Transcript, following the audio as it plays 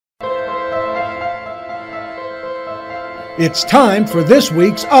It's time for this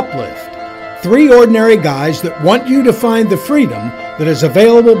week's UpLift. 3 ordinary guys that want you to find the freedom that is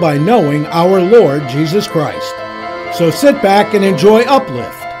available by knowing our Lord Jesus Christ. So sit back and enjoy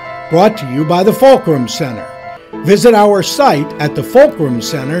UpLift, brought to you by the Fulcrum Center. Visit our site at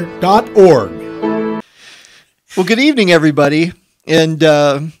thefulcrumcenter.org. Well, good evening, everybody. And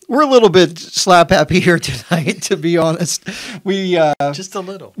we're a little bit slap happy here tonight, to be honest. We just a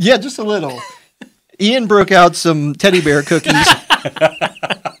little. Yeah, just a little. Ian broke out some teddy bear cookies,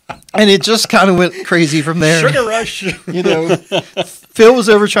 and it just kind of went crazy from there. Sugar rush. You know, Phil was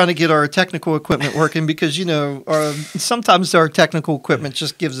over trying to get our technical equipment working because, you know, sometimes our technical equipment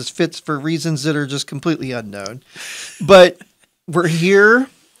just gives us fits for reasons that are just completely unknown. But we're here,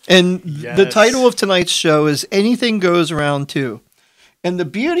 and the title of tonight's show is Anything Goes Around Too. And the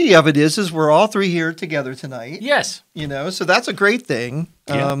beauty of it is we're all 3 here together tonight. Yes. You know, so that's a great thing,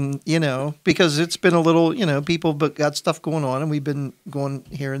 you know, because it's been a little, you know, people got stuff going on and we've been going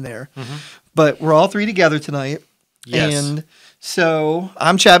here and there. Mm-hmm. But we're all 3 together tonight. Yes. And so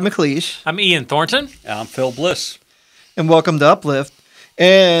I'm Chad McLeish. I'm Ian Thornton. I'm Phil Bliss. And welcome to UpLift.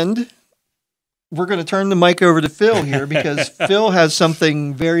 And we're going to turn the mic over to Phil here because Phil has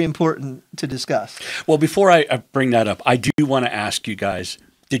something very important to discuss. Well, before I bring that up, I do want to ask you guys,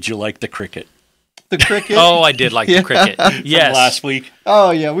 did you like the cricket? The cricket? Oh, I did like the cricket. Yes. From last week?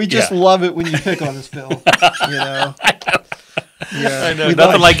 Oh, yeah. We just love it when you pick on us, Phil. You know? I know. Yeah. I know.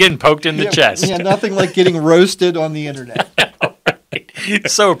 Nothing like getting poked in the chest. Yeah, nothing like getting roasted on the internet. Right.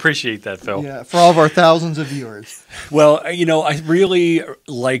 So appreciate that, Phil. Yeah, for all of our thousands of viewers. Well, you know, I really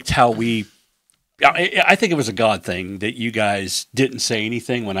liked how I think it was a God thing that you guys didn't say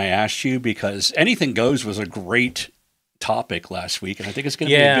anything when I asked you, because Anything Goes was a great topic last week, and I think it's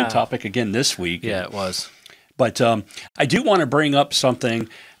going to be a good topic again this week. Yeah, it was. But I do want to bring up something.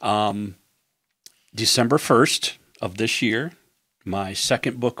 December 1st of this year, my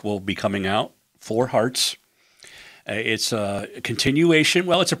second book will be coming out, 4 Hearts. It's a continuation.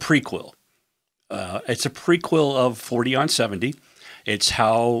 Well, it's a prequel. It's a prequel of 40 on 70. It's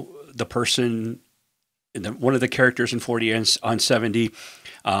how the person... one of the characters in 40 on 70,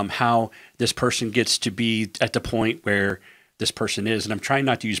 how this person gets to be at the point where this person is. And I'm trying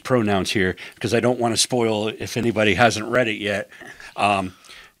not to use pronouns here because I don't want to spoil if anybody hasn't read it yet. To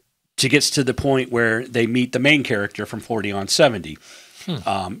gets to the point where they meet the main character from 40 on 70.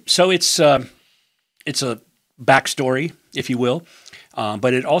 So it's a backstory, if you will,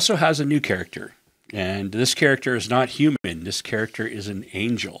 but it also has a new character. And this character is not human. This character is an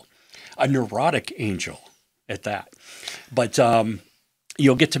angel. A neurotic angel at that. But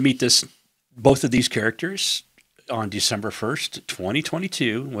you'll get to meet both of these characters on December 1st,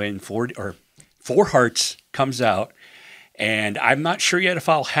 2022, when 4 Hearts comes out. And I'm not sure yet if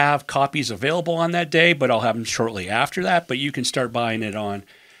I'll have copies available on that day, but I'll have them shortly after that. But you can start buying it on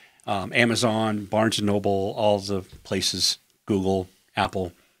Amazon, Barnes & Noble, all the places, Google,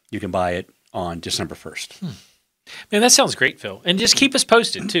 Apple. You can buy it on December 1st. Man, that sounds great, Phil. And just keep us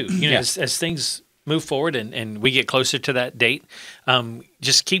posted, too. You know, as things move forward and we get closer to that date,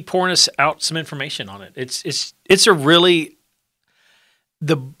 just keep pouring us out some information on it. It's a really...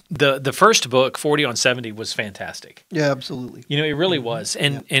 The first book, 40 on 70, was fantastic. Yeah, absolutely. You know, it really was.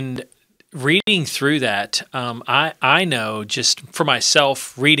 And reading through that, I know just for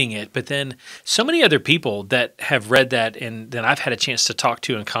myself reading it, but then so many other people that have read that and that I've had a chance to talk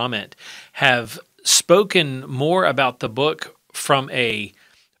to and comment have spoken more about the book from a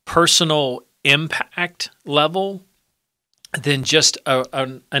personal impact level than just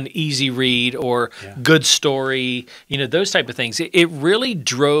an easy read or good story, you know, those type of things. It really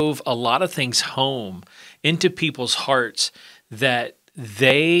drove a lot of things home into people's hearts that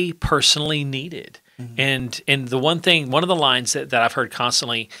they personally needed. Mm-hmm. And the one of the lines that I've heard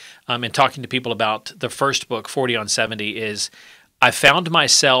constantly in talking to people about the first book, 40 on 70, is, I found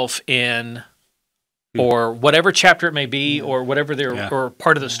myself in... or whatever chapter it may be, or whatever or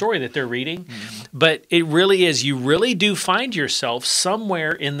part of the story that they're reading. Mm-hmm. But it really is, you really do find yourself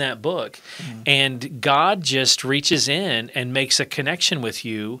somewhere in that book, and God just reaches in and makes a connection with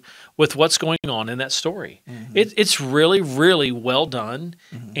you with what's going on in that story. Mm-hmm. It's really, really well done,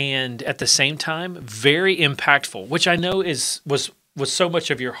 and at the same time, very impactful, which I know was so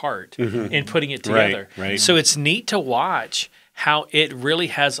much of your heart in putting it together. Right. So it's neat to watch how it really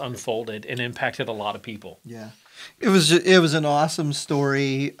has unfolded and impacted a lot of people. Yeah. It was an awesome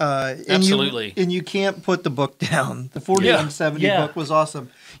story. Absolutely. And you can't put the book down. The 40 on 70 book was awesome.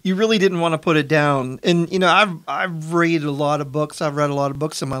 You really didn't want to put it down. And, you know, I've read a lot of books. I've read a lot of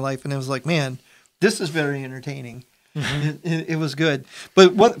books in my life, and it was like, man, this is very entertaining. It was good.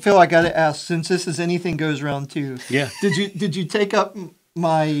 But what, Phil, I got to ask, since this is Anything Goes Round 2, did you take up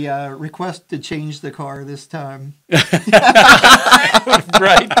my request to change the car this time?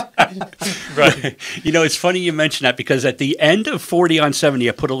 Right. Right. You know, it's funny you mention that, because at the end of 40 on 70,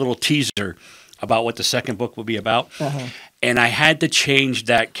 I put a little teaser about what the second book will be about. And I had to change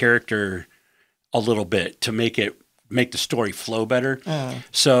that character a little bit to make the story flow better.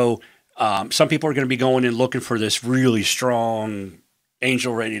 So some people are going to be going and looking for this really strong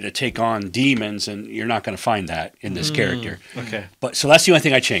angel ready to take on demons, and you're not going to find that in this character. Okay. But so that's the only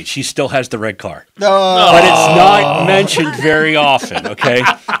thing I changed. She still has the red car. Oh. But it's not mentioned very often, okay?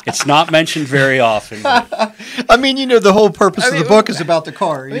 It's not mentioned very often. I mean, you know, the whole purpose of the book is about the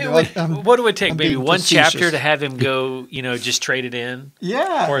car. You know, what do it take? I'm Maybe being one facetious. chapter to have him go, you know, just trade it in?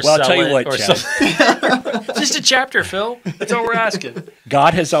 Yeah. Or Well, I'll sell tell you it, what, or Chad. something. Just a chapter, Phil. That's all we're asking.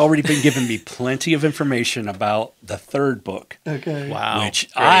 God has already been giving me plenty of information about the third book. Okay. Wow.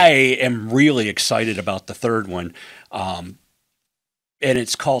 Which Great. I am really excited about the third one. And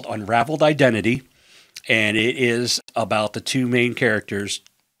it's called Unraveled Identity. And it is about the two main characters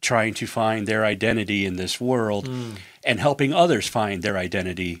trying to find their identity in this world and helping others find their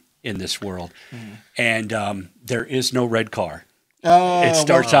identity in this world. And there is no red car. Oh, It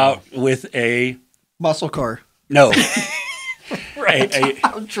starts out with a... muscle car. No. Right.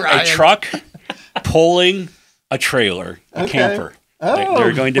 I'm A trying. truck pulling a trailer, a Okay. camper. Oh,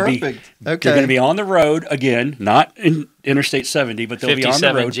 They're going to be perfect. they're Okay. going to be on the road again, not in Interstate 70, but they'll be on the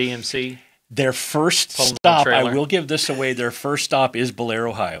 57 road. GMC. Their first Pulling a stop, I trailer. will give this away. Their first stop is Blair,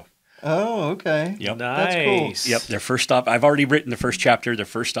 Ohio. Oh, okay. Yep. That's cool. Nice. Yep. Their first stop. I've already written the first chapter. Their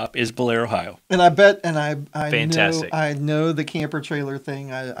first stop is Blair, Ohio. And I bet, and I Fantastic. I know the camper trailer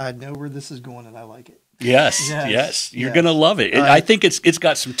thing. I know where this is going, and I like it. Yes. Yes. Yes. You're Yes. gonna love it. And I think it's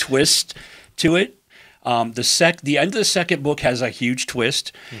got some twist to it. The end of the second book has a huge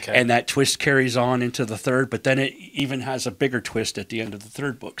twist, Okay. and that twist carries on into the third. But then it even has a bigger twist at the end of the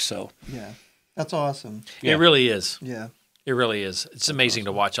third book. So Yeah, that's awesome. Yeah. It really is. Yeah. It really is. It's amazing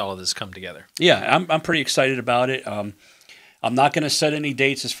to watch all of this come together. yeah, I'm pretty excited about it. I'm not going to set any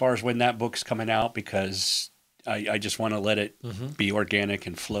dates as far as when that book's coming out, because I just want to let it be organic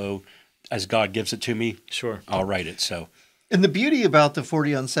and flow as God gives it to me. Sure. I'll write it. So And the beauty about the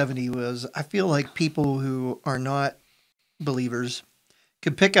 40 on 70 was, I feel like people who are not believers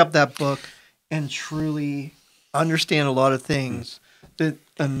could pick up that book and truly understand a lot of things that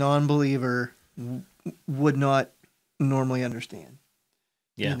a non-believer would not normally understand.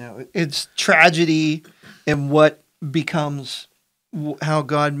 Yeah. You know, it's tragedy and what becomes how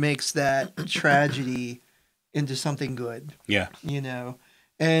God makes that tragedy into something good, yeah, you know.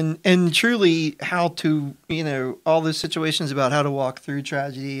 And truly how to, you know, all those situations about how to walk through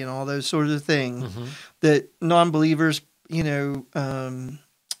tragedy and all those sorts of things that non-believers, you know,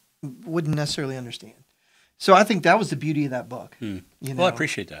 wouldn't necessarily understand. So I think that was the beauty of that book. You know? well, I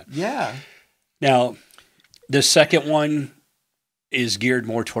appreciate that. Yeah. Now, the second one is geared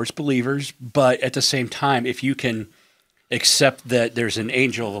more towards believers, but at the same time, if you can accept that there's an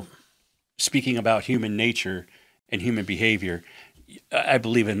angel speaking about human nature and human behavior, I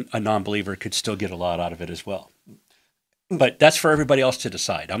believe a non-believer could still get a lot out of it as well. But that's for everybody else to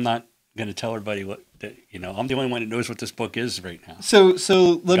decide. I'm not going to tell everybody I'm the only one that knows what this book is right now. So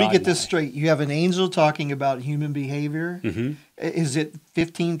let me God get this and I. straight. You have an angel talking about human behavior. Mm-hmm. Is it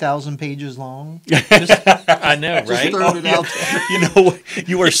 15,000 pages long? I know, Just right? throwing it out there. You know,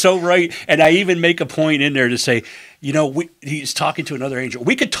 you are so right. And I even make a point in there to say, you know, he's talking to another angel.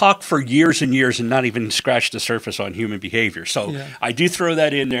 We could talk for years and years and not even scratch the surface on human behavior. So Yeah. I do throw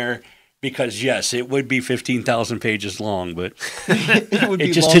that in there because, yes, it would be 15,000 pages long, but It would it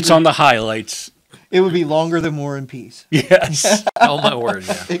be just hits longer- on the highlights. It would be longer than War and Peace. Yes. Oh my word!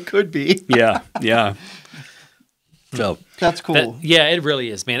 Yeah. It could be. Yeah. Yeah. So, That's cool. Yeah, it really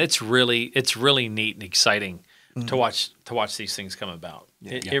is, man. It's really neat and exciting to watch these things come about.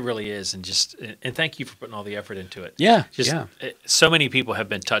 It really is, and thank you for putting all the effort into it. yeah. Just yeah. so many people have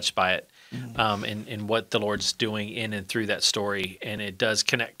been touched by it, and what the Lord's doing in and through that story, and it does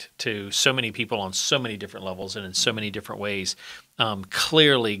connect to so many people on so many different levels and in so many different ways.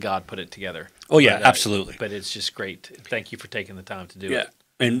 Clearly, God put it together. Oh, yeah, But, absolutely. But it's just great. Thank you for taking the time to do Yeah. it.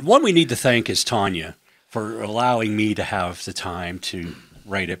 And one we need to thank is Tanya for allowing me to have the time to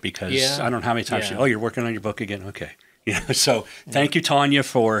write it, because I don't know how many times Yeah. you're working on your book again. Okay. You know, so thank you, Tanya,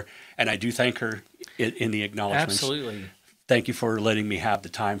 and I do thank her in the acknowledgments. Absolutely. Thank you for letting me have the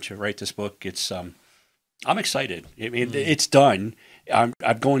time to write this book. It's, I'm excited. I mean, it's done. I'm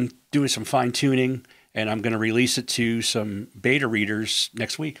going doing some fine tuning, and I'm going to release it to some beta readers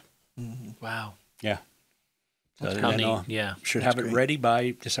next week. Wow. Yeah. How neat. Yeah. Should That's have it great. ready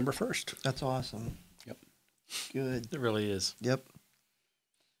by December 1st. That's awesome. Yep. Good. It really is. Yep.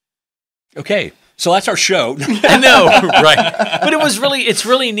 Okay, so that's our show. I know, right? But it's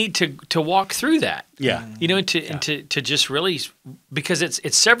really neat to walk through that. Yeah. You know, and to just really, because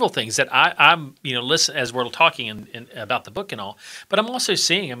it's several things that I'm listen as we're talking and about the book and all, but I'm also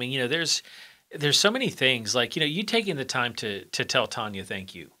seeing. I mean, there's so many things like you taking the time to tell Tanya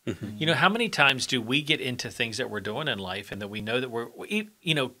thank you. Mm-hmm. How many times do we get into things that we're doing in life and that we know that we're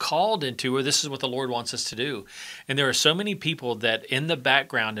called into, or this is what the Lord wants us to do, and there are so many people that in the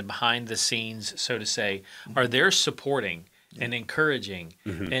background and behind the scenes, so to say, are there supporting and encouraging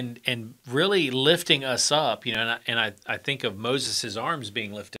and really lifting us up. And I think of Moses' arms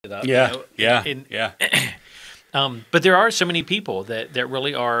being lifted up. Yeah, But there are so many people that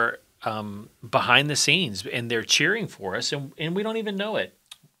really are behind the scenes, and they're cheering for us, and we don't even know it,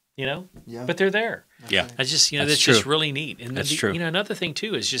 Yeah. but they're there. Yeah. I just, That's that's true. just really neat. And That's true. Another thing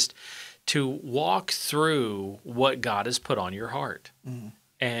too is just to walk through what God has put on your heart.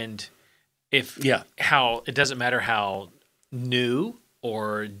 And how it doesn't matter how new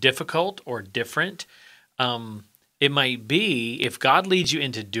or difficult or different it might be, if God leads you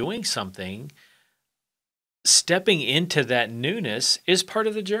into doing something, stepping into that newness is part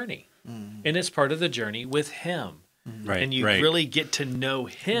of the journey. And it's part of the journey with Him. Right. And you really get to know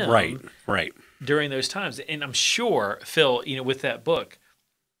Him Right. during those times. And I'm sure, Phil, with that book,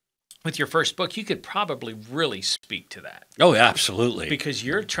 with your first book, you could probably really speak to that. Oh, yeah, absolutely. Because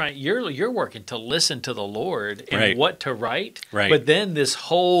you're working to listen to the Lord and Right. what to write. Right. But then this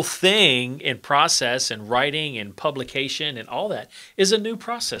whole thing and process and writing and publication and all that is a new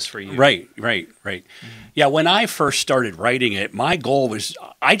process for you. Right. Yeah, when I first started writing it, my goal was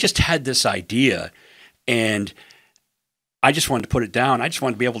I just had this idea and I just wanted to put it down. I just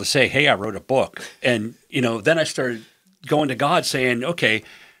wanted to be able to say, hey, I wrote a book. And, then I started going to God saying, okay,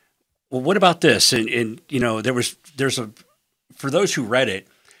 well, what about this? And for those who read it,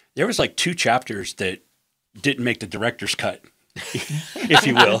 there was like 2 chapters that didn't make the director's cut, if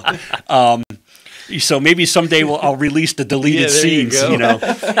you will. So maybe someday I'll release the deleted scenes,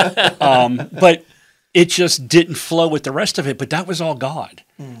 but it just didn't flow with the rest of it. But that was all God.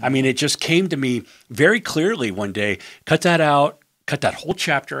 I mean, it just came to me very clearly one day, cut that out, cut that whole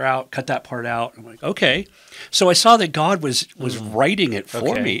chapter out, cut that part out. I'm like, okay. So I saw that God was writing it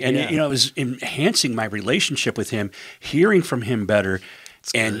for me, and it was enhancing my relationship with Him, hearing from Him better,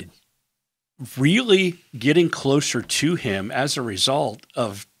 and really getting closer to Him as a result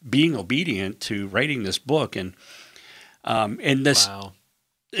of being obedient to writing this book. And in this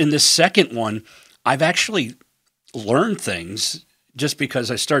second one, I've actually learned things just because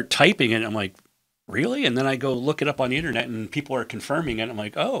I start typing it. And I'm like, really? And then I go look it up on the internet and people are confirming it. I'm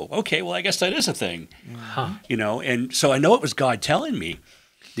like, oh, okay, well, I guess that is a thing, and so I know it was God telling me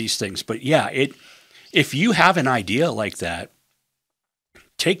these things. But yeah, if you have an idea like that,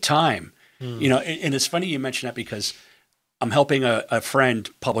 take time, and it's funny you mention that because I'm helping a friend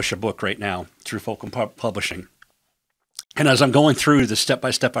publish a book right now through Fulcrum Publishing. And as I'm going through the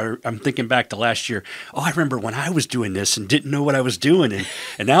step-by-step, I'm thinking back to last year. Oh, I remember when I was doing this and didn't know what I was doing.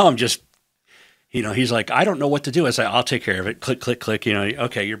 And now I'm just, he's like, I don't know what to do. I say, I'll take care of it. Click, click, click.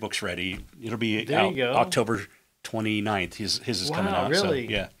 Okay, your book's ready. It'll be out October 29th. His is coming out. Really?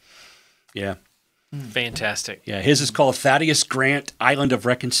 So, yeah. Fantastic. Yeah, his is called Thaddeus Grant, Island of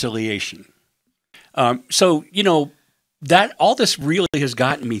Reconciliation. So, that all this really has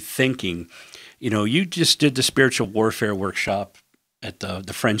gotten me thinking. You just did the spiritual warfare workshop at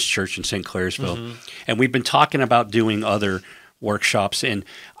the Friends Church in St. Clairsville, and we've been talking about doing other workshops, and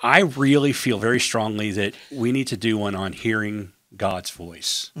I really feel very strongly that we need to do one on hearing God's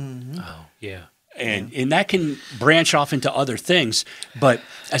voice. Oh, yeah. And that can branch off into other things. But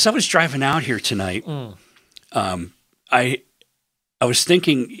as I was driving out here tonight, I was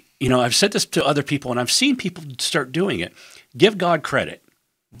thinking, I've said this to other people, and I've seen people start doing it. Give God credit.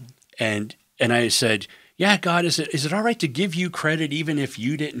 And I said, yeah, God, is it all right to give you credit even if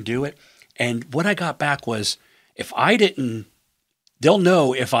you didn't do it? And what I got back was, they'll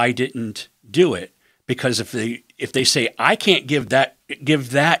know if I didn't do it, because if they say I can't give God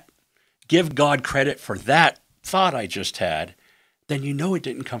credit for that thought I just had, then it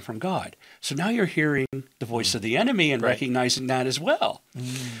didn't come from God. So now you're hearing the voice of the enemy and recognizing that as well.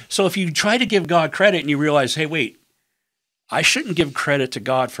 So if you try to give God credit and you realize, hey, wait, I shouldn't give credit to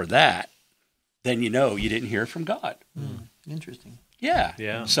God for that, then you didn't hear it from God. Interesting.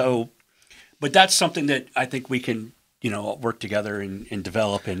 Yeah. So, but that's something that I think we can, work together and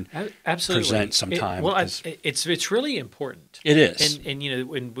develop and present sometime. It's really important. It is. And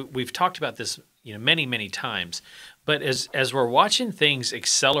when we've talked about this many, many times. But as we're watching things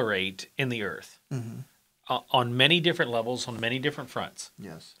accelerate in the earth on many different levels, on many different fronts,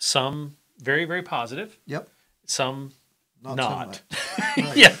 Yes. some very, very positive, Yep. some Not not. so much.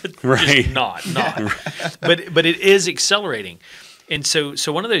 Right. Yeah, Right. just not. But it is accelerating. And so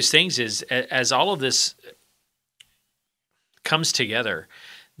one of those things is, as all of this comes together,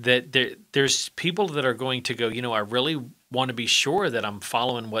 that there's people that are going to go, I really want to be sure that I'm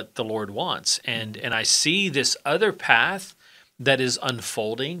following what the Lord wants. And I see this other path that is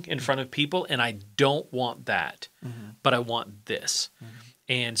unfolding in front of people, and I don't want that, but I want this.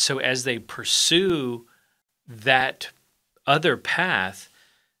 And so as they pursue that other path,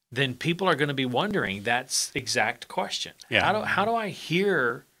 then people are going to be wondering that exact question. Yeah. How do I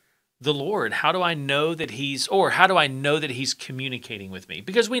hear the Lord? How do I know that how do I know that he's communicating with me?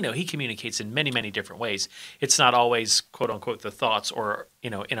 Because we know he communicates in many, many different ways. It's not always, quote unquote, the thoughts or,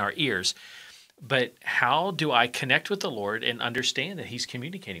 in our ears. But how do I connect with the Lord and understand that he's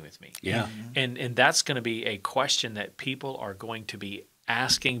communicating with me? Yeah. And that's going to be a question that people are going to be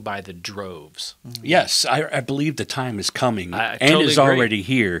asking by the droves. Yes, I believe the time is coming I and totally is agree. already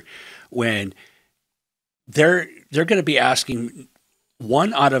here when they're going to be asking,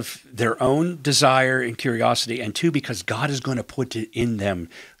 one, out of their own desire and curiosity, and two, because God is going to put it in them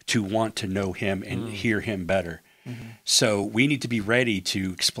to want to know him and hear him better. So we need to be ready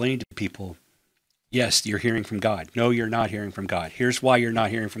to explain to people, yes, you're hearing from God. No, you're not hearing from God. Here's why you're not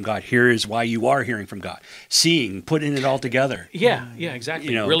hearing from God. Here is why you are hearing from God. Seeing, putting it all together. Yeah,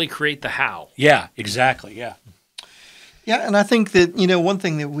 exactly. Really create the how. Yeah, exactly. Yeah. Yeah, and I think that, one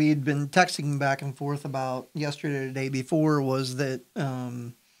thing that we'd been texting back and forth about yesterday or the day before was that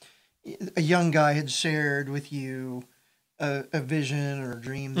a young guy had shared with you a vision or a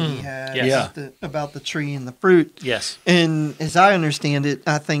dream that he had about the tree and the fruit. Yes. And as I understand it,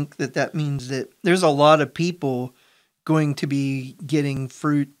 I think that means that there's a lot of people going to be getting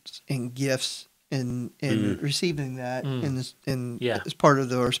fruits and gifts and receiving that as part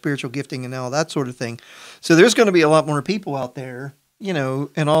of our spiritual gifting and all that sort of thing. So there's going to be a lot more people out there,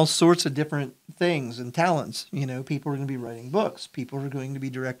 and all sorts of different things and talents. People are going to be writing books. People are going to be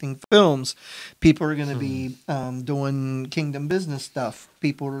directing films. People are going to be doing kingdom business stuff.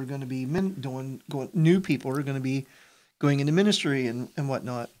 People are going to be new people are going to be going into ministry and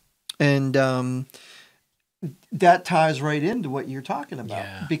whatnot. And that ties right into what you're talking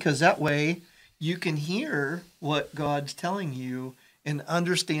about, because that way you can hear what God's telling you and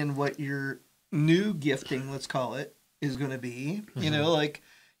understand what your new gifting, let's call it, is going to be. Like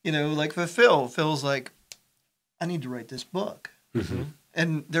for Phil. Phil's like, I need to write this book.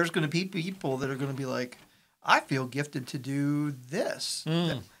 And there's going to be people that are going to be like, I feel gifted to do this.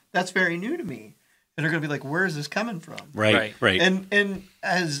 That's very new to me. And they're going to be like, where is this coming from? Right. And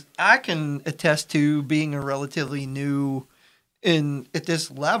as I can attest to being a relatively new at this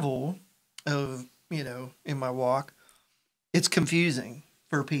level of, in my walk, it's confusing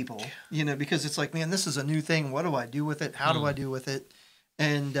for people, because it's like, man, this is a new thing. What do I do with it? How do I do with it?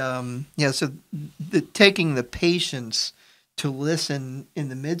 And so taking the patience to listen in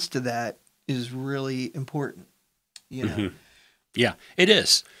the midst of that is really important. Yeah, it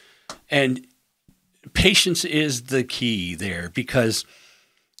is. And patience is the key there, because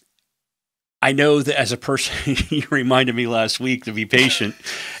I know that as a person, you reminded me last week to be patient,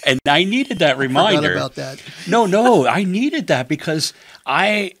 and I needed that reminder. I forgot about that. No, I needed that because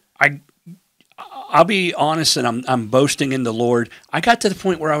I'll be honest, and I'm boasting in the Lord. I got to the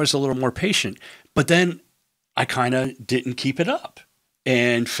point where I was a little more patient, but then I kind of didn't keep it up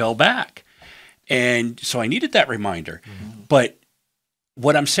and fell back. And so I needed that reminder. But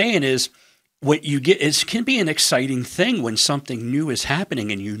what I'm saying is, what you get can be an exciting thing when something new is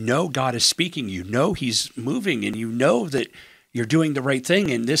happening and God is speaking, he's moving, and that you're doing the right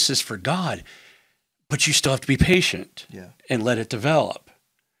thing and this is for God. But you still have to be patient and let it develop.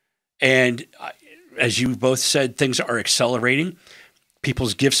 And as you both said, things are accelerating.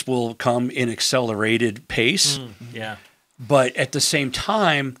 People's gifts will come in accelerated pace. But at the same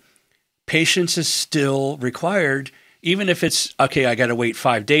time, patience is still required, even if it's, okay, I got to wait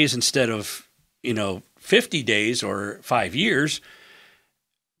 5 days instead of 50 days or 5 years,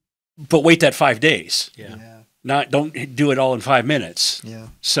 but wait that 5 days. Don't do it all in 5 minutes.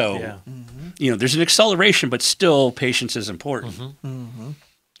 So, there's an acceleration, but still patience is important.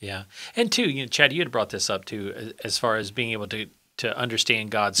 Yeah. And too, Chad, you had brought this up too, as far as being able to understand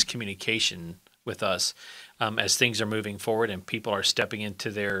God's communication with us as things are moving forward and people are stepping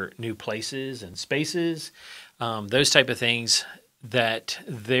into their new places and spaces, those type of things, that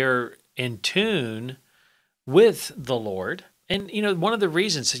they're in tune with the Lord. And, one of the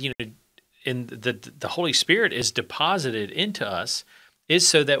reasons, in the Holy Spirit is deposited into us is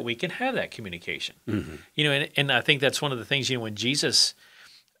so that we can have that communication. You know, and I think that's one of the things, you know, when Jesus,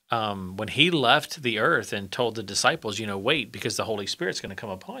 when he left the earth and told the disciples, you know, wait, because the Holy Spirit's going to come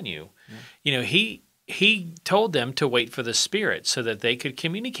upon you. You know, he told them to wait for the Spirit so that they could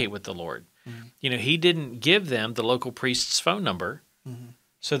communicate with the Lord. You know, he didn't give them the local priest's phone number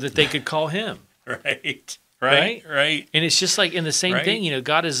so that they could call him. Right. And it's just like in the same thing, you know,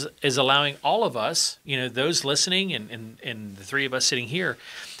 God is allowing all of us, you know, those listening and the three of us sitting here,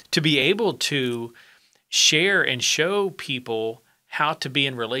 to be able to share and show people how to be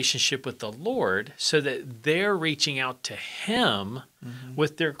in relationship with the Lord so that they're reaching out to him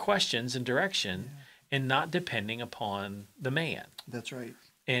with their questions and direction and not depending upon the man. That's right.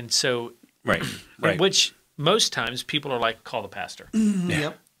 And so, Right. which most times people are like, call the pastor.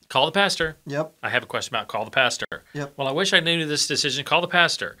 Yep. Call the pastor. Yep. I have a question about call the pastor. Yep. Well, I wish I knew this decision. Call the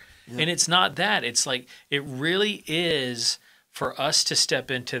pastor. Yep. And it's not that. It's like it really is for us to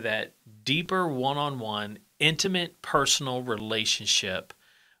step into that deeper one-on-one, intimate, personal relationship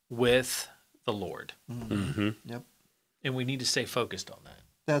with the Lord. Yep. And we need to stay focused on that.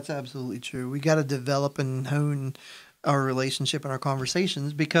 That's absolutely true. We got to develop and hone our relationship and our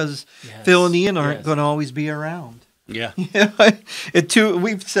conversations because Phil and Ian aren't going to always be around. Yeah.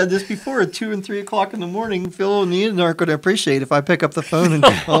 We've said this before, at 2 and 3 o'clock in the morning, Phil and Ian aren't going to appreciate if I pick up the phone and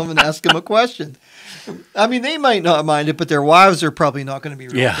call them and ask them a question. I mean, they might not mind it, but their wives are probably not going to be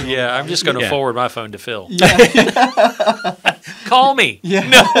real. Yeah, I'm just going to forward my phone to Phil. Yeah. Call me. Yeah.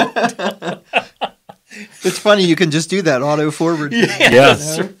 No. It's funny, you can just do that, auto forward.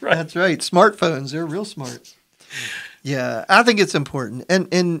 That's right. That's right. Smartphones, they're real smart. Yeah, I think it's important.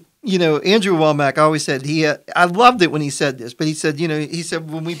 And you know, Andrew Womack always said I loved it when he said this, but he said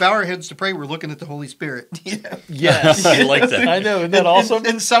when we bow our heads to pray, we're looking at the Holy Spirit. Yes. I like that. I know. Isn't that awesome?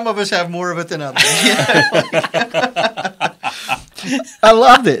 And some of us have more of it than others. I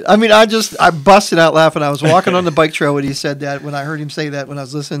loved it. I mean, I busted out laughing. I was walking on the bike trail when he said that, when I heard him say that, when I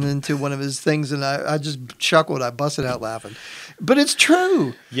was listening to one of his things, and I just chuckled. I busted out laughing. But it's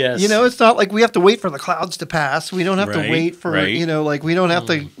true. Yes. You know, it's not like we have to wait for the clouds to pass. We don't have to wait for, you know, like we don't have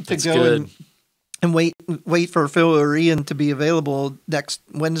to go and wait for Phil or Ian to be available next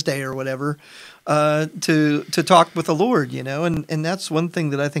Wednesday or whatever to talk with the Lord, you know. And that's one thing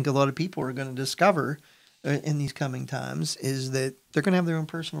that I think a lot of people are going to discover in these coming times is that they're going to have their own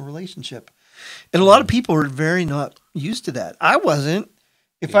personal relationship. And a lot of people are very not used to that. I wasn't.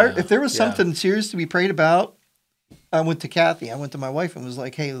 If there was something serious to be prayed about, I went to Kathy. I went to my wife and was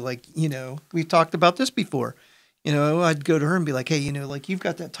like, hey, like, you know, we've talked about this before. You know, I'd go to her and be like, hey, you know, like, you've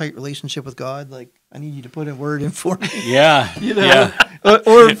got that tight relationship with God. Like, I need you to put a word in for me. Yeah. You know?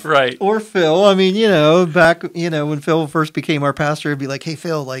 Yeah. Or Phil. I mean, you know, back, you know, when Phil first became our pastor, it'd be like, hey,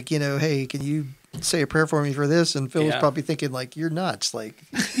 Phil, like, you know, hey, can you say a prayer for me for this? And Phil was probably thinking, like, you're nuts. Like,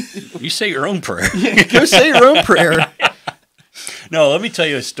 you say your own prayer. Go say your own prayer. No, let me tell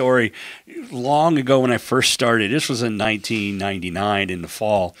you a story. Long ago when I first started, this was in 1999 in the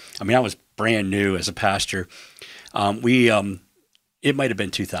fall. I mean, I was brand new as a pastor. It might have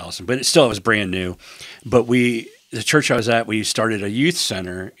been 2000, but it was brand new. But the church I was at, we started a youth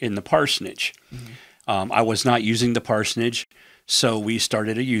center in the parsonage. Mm-hmm. I was not using the parsonage, so we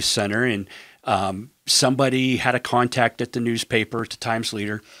started a youth center, and somebody had a contact at the newspaper, at the Times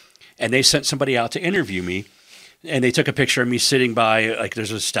Leader, and they sent somebody out to interview me. And they took a picture of me sitting by, like, there's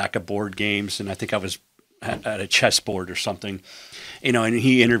a stack of board games, and I think I was at a chessboard or something, you know, and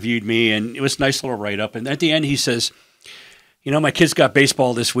he interviewed me, and it was a nice little write-up. And at the end, he says, you know, my kids got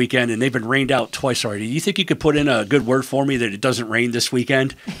baseball this weekend, and they've been rained out twice already. Do you think you could put in a good word for me that it doesn't rain this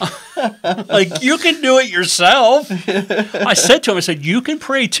weekend? Like, you can do it yourself. I said to him, I said, you can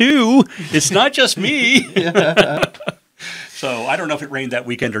pray too. It's not just me. So I don't know if it rained that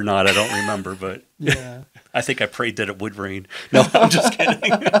weekend or not. I don't remember, but yeah. I think I prayed that it would rain. No, I'm just kidding.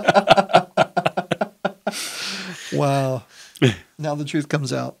 Wow. Now the truth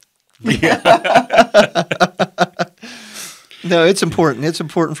comes out. Yeah. No, it's important. It's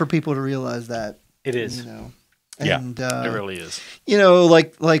important for people to realize that. It is. You know. And, it really is. You know,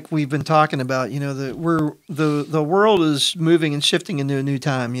 like we've been talking about, you know, the world is moving and shifting into a new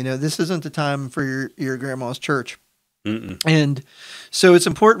time. You know, this isn't the time for your grandma's church. Mm-mm. And so it's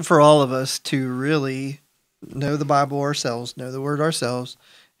important for all of us to really know the Bible ourselves, know the Word ourselves,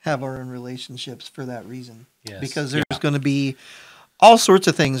 have our own relationships for that reason. Yes. Because there's going to be all sorts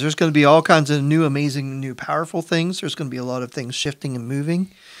of things. There's going to be all kinds of new, amazing, new, powerful things. There's going to be a lot of things shifting and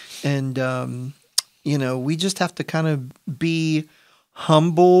moving. And, you know, we just have to kind of be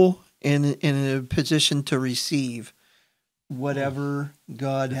humble and in a position to receive whatever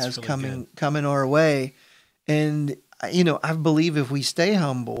God That's has really coming our way. And I believe if we stay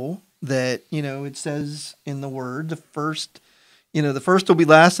humble, that it says in the Word, the first will be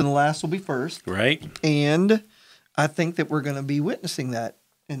last, and the last will be first. Right. And I think that we're going to be witnessing that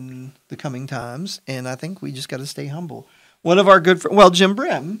in the coming times, and I think we just got to stay humble. One of our good friends, Jim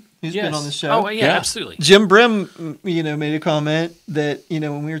Brim, who's been on the show. Oh, yeah, absolutely. Jim Brim, made a comment that,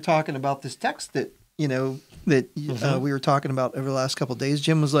 when we were talking about this text that, we were talking about over the last couple of days,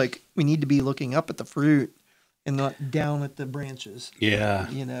 Jim was like, we need to be looking up at the fruit and not down at the branches. Yeah.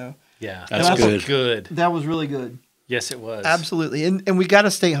 Yeah, That's good. Good. That was really good. Yes, it was. Absolutely. And we got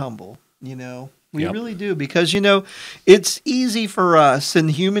to stay humble, We Yep. really do, because, it's easy for us in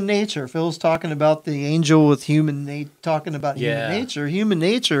human nature. Phil's talking about the angel with human nature. Human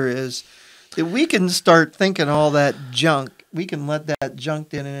nature is that we can start thinking all that junk. We can let that junk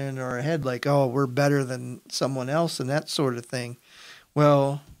get in our head like, oh, we're better than someone else and that sort of thing.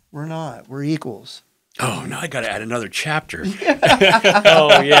 Well, we're not. We're equals. Oh, now I got to add another chapter.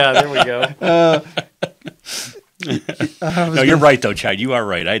 Oh, yeah, there we go. No, you're right, though, Chad. You are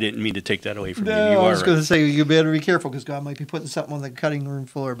right. I didn't mean to take that away from you. You I are was right. going to say you better be careful because God might be putting something on the cutting room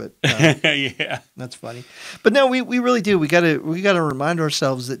floor, but Yeah. that's funny. But no, we really do. We gotta remind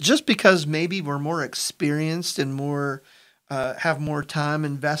ourselves that just because maybe we're more experienced and more have more time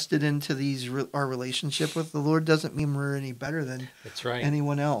invested into our relationship with the Lord doesn't mean we're any better than That's right.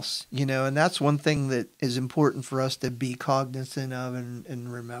 anyone else. And that's one thing that is important for us to be cognizant of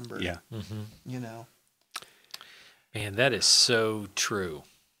and remember. Yeah. Man, that is so true.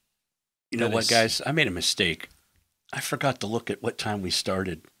 You know That what, is- guys? I made a mistake. I forgot to look at what time we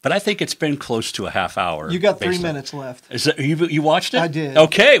started, but I think it's been close to a half hour. You got 3 based on- minutes left. Is that, you watched it? I did.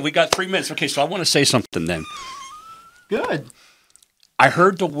 Okay, we got 3 minutes. Okay, so I want to say something then. Good. I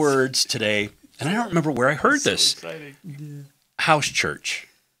heard the words today, and I don't remember where I heard this. Exciting. House church,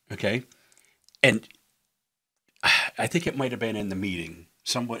 okay? And I think it might have been in the meeting.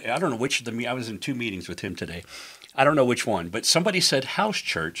 I don't know which of I was in 2 meetings with him today. I don't know which one, but somebody said house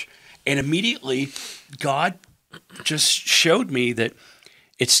church, and immediately God just showed me that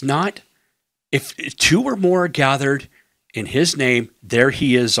it's not, if 2 or more are gathered in his name, there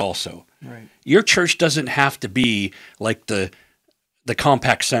he is also. Right. Your church doesn't have to be like the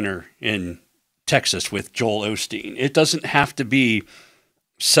Compact Center in Texas with Joel Osteen. It doesn't have to be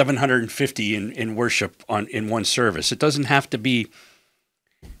 750 in worship in one service. It doesn't have to be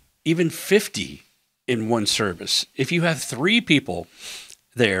even 50 in one service. If you have 3 people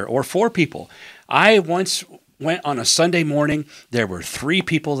there or 4 people, I once went on a Sunday morning. There were 3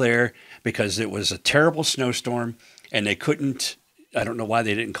 people there because it was a terrible snowstorm and they couldn't. I don't know why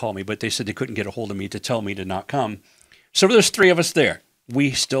they didn't call me, but they said they couldn't get a hold of me to tell me to not come. So there's 3 of us there.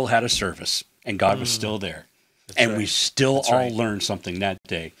 We still had a service, and God was still there. And we still all learned something that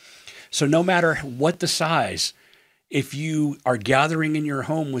day. So no matter what the size, if you are gathering in your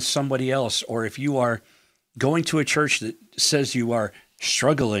home with somebody else, or if you are going to a church that says you are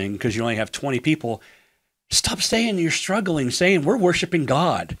struggling because you only have 20 people, stop saying you're struggling, saying we're worshiping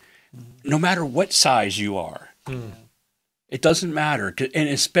God, no matter what size you are. It doesn't matter, and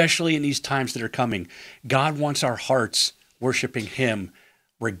especially in these times that are coming, God wants our hearts worshiping him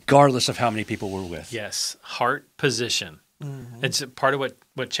regardless of how many people we're with. Yes, heart position. Mm-hmm. It's a part of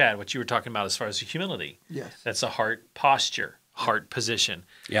what Chad, what you were talking about as far as humility. Yes. That's a heart posture, heart position.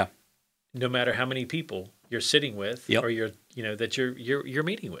 Yeah. No matter how many people you're sitting with or that you're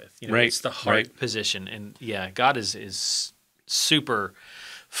meeting with. Right. It's the heart position. And God is super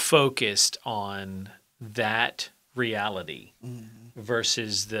focused on that reality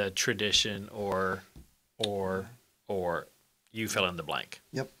versus the tradition or you fill in the blank.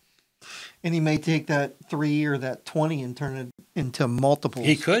 Yep. And he may take that 3 or that 20 and turn it into multiples.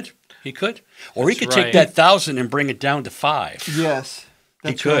 He could. Or he That's could right. take that 1,000 and bring it down to 5. Yes.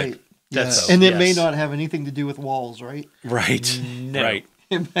 That's could. right. That's- And it may yes. not have anything to do with walls, right? Right. No. Right.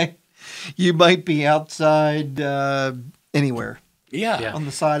 You might be outside anywhere Yeah. on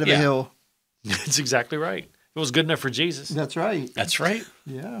the side of a Yeah. hill. That's exactly right. It was good enough for Jesus. That's right. That's right.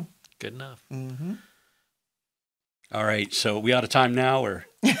 Yeah. Good enough. Mm-hmm. All right. So we out of time now, or?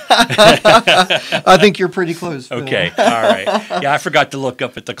 I think you're pretty close, Phil. Okay. All right. Yeah, I forgot to look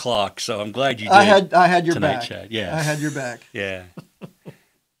up at the clock, so I'm glad you did. I had your tonight, back. Chad. Yeah. I had your back. Yeah.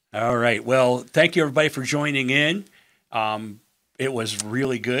 All right. Well, thank you everybody for joining in. It was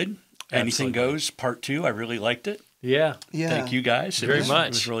really good. Anything Absolutely. Goes Part 2. I really liked it. Yeah. Yeah. Thank you guys. Very much. It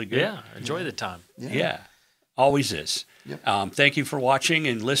was really good. Yeah. Enjoy the time. Yeah. Always is. Yep. Thank you for watching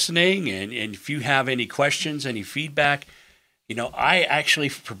and listening. And if you have any questions, any feedback, I actually,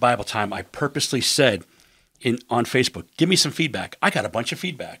 for Bible time, I purposely said, on Facebook. Give me some feedback. I got a bunch of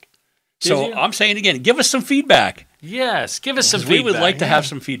feedback. Did So you? I'm saying again, give us some feedback. Yes, give us some 'Cause feedback. we would like to have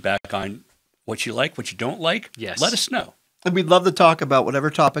some feedback on what you like, what you don't like. Yes. Let us know. And we'd love to talk about whatever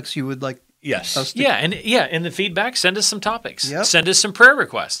topics you would like Yes. us to. Yeah, in the feedback, send us some topics. Yep. Send us some prayer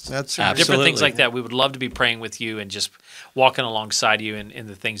requests. That's different Absolutely. things like that. We would love to be praying with you and just walking alongside you in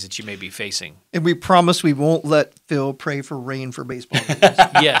the things that you may be facing. And we promise we won't let Phil pray for rain for baseball games.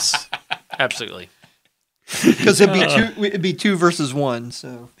 Yes, absolutely. Because it'd be 2 versus 1.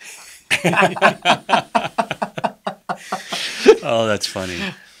 So Oh, that's funny.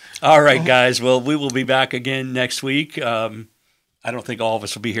 All right, guys. Well, we will be back again next week. I don't think all of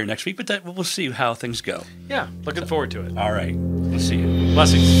us will be here next week, but we'll see how things go. Yeah, looking forward to it. All right. We'll see you.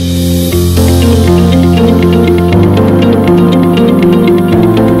 Blessings.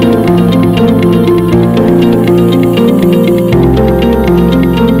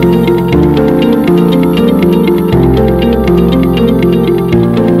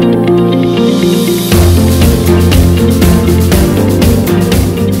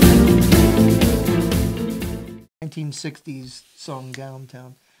 '60s song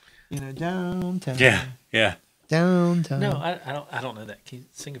downtown. Downtown. Yeah. Downtown. No, I don't know that. Can you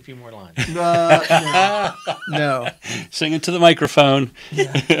sing a few more lines? No. Sing it to the microphone.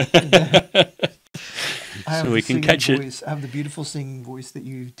 I have So we the can singing catch it. voice. I have the beautiful singing voice that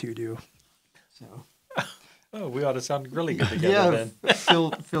you two do. So Oh, we ought to sound really good yeah,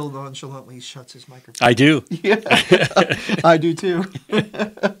 Phil nonchalantly shuts his microphone. I do. Yeah, I do too.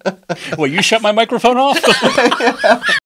 Well, you shut my microphone off?